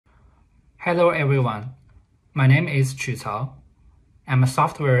Hello everyone, my name is Chu Cao. I'm a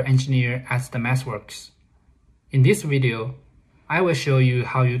software engineer at the MathWorks. In this video, I will show you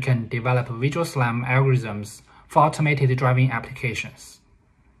how you can develop visual SLAM algorithms for automated driving applications.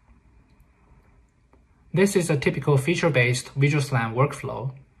 This is a typical feature-based visual SLAM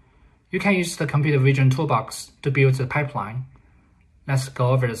workflow. You can use the Computer Vision Toolbox to build the pipeline. Let's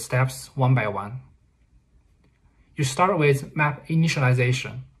go over the steps one by one. You start with map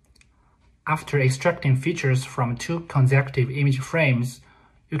initialization. After extracting features from two consecutive image frames,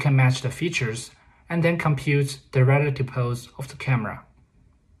 you can match the features and then compute the relative pose of the camera.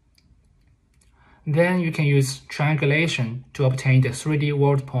 Then you can use triangulation to obtain the 3D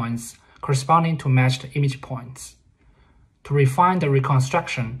world points corresponding to matched image points. To refine the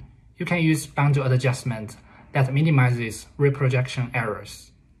reconstruction, you can use boundary adjustment that minimizes reprojection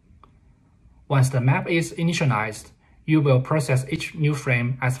errors. Once the map is initialized, you will process each new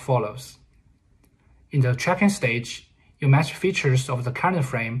frame as follows. In the tracking stage, you match features of the current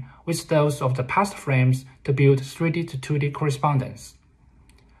frame with those of the past frames to build 3D to 2D correspondence.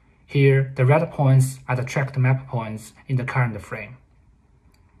 Here, the red points are the tracked map points in the current frame.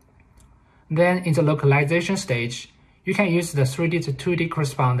 Then, in the localization stage, you can use the 3D to 2D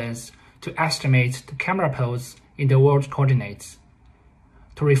correspondence to estimate the camera pose in the world coordinates.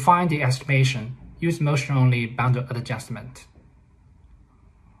 To refine the estimation, use motion-only boundary adjustment.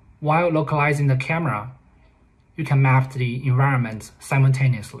 While localizing the camera, you can map the environment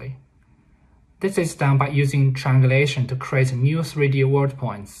simultaneously. This is done by using triangulation to create new 3D world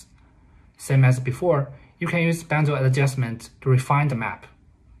points. Same as before, you can use boundary adjustment to refine the map.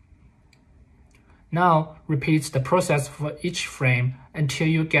 Now, repeat the process for each frame until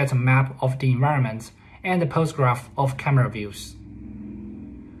you get a map of the environment and the pose graph of camera views.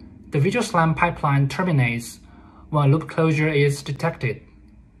 The visual SLAM pipeline terminates when loop closure is detected.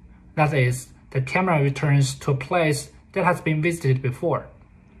 That is, the camera returns to a place that has been visited before.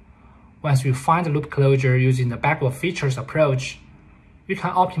 Once you find the loop closure using the backward features approach, you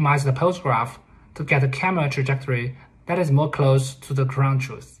can optimize the pose graph to get a camera trajectory that is more close to the ground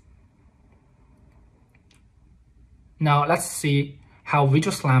truth. Now let's see how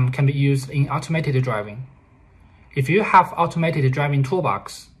visual SLAM can be used in automated driving. If you have Automated Driving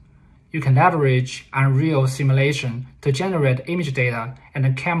Toolbox, you can leverage Unreal simulation to generate image data and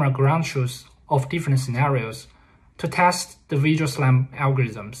the camera ground truth of different scenarios to test the visual SLAM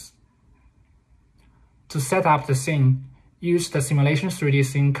algorithms. To set up the scene, use the Simulation 3D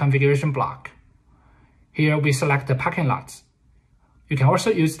Scene configuration block. Here we select the parking lot. You can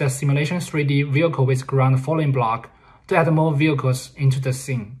also use the Simulation 3D Vehicle with Ground Following block to add more vehicles into the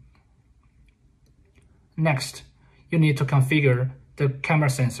scene. Next, you need to configure the camera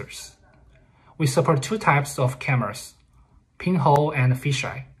sensors. We support two types of cameras, pinhole and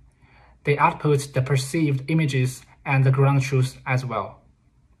fisheye. They output the perceived images and the ground truth as well.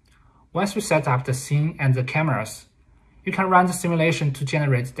 Once you set up the scene and the cameras, you can run the simulation to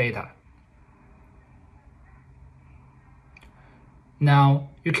generate data. Now,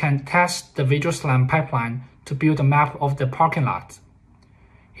 you can test the visual SLAM pipeline to build a map of the parking lot.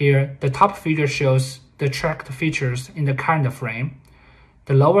 Here, the top figure shows the tracked features in the current frame.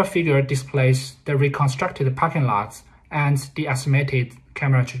 The lower figure displays the reconstructed parking lots and the estimated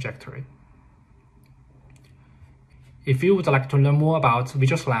camera trajectory. If you would like to learn more about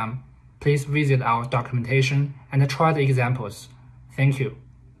visual SLAM, please visit our documentation and try the examples. Thank you.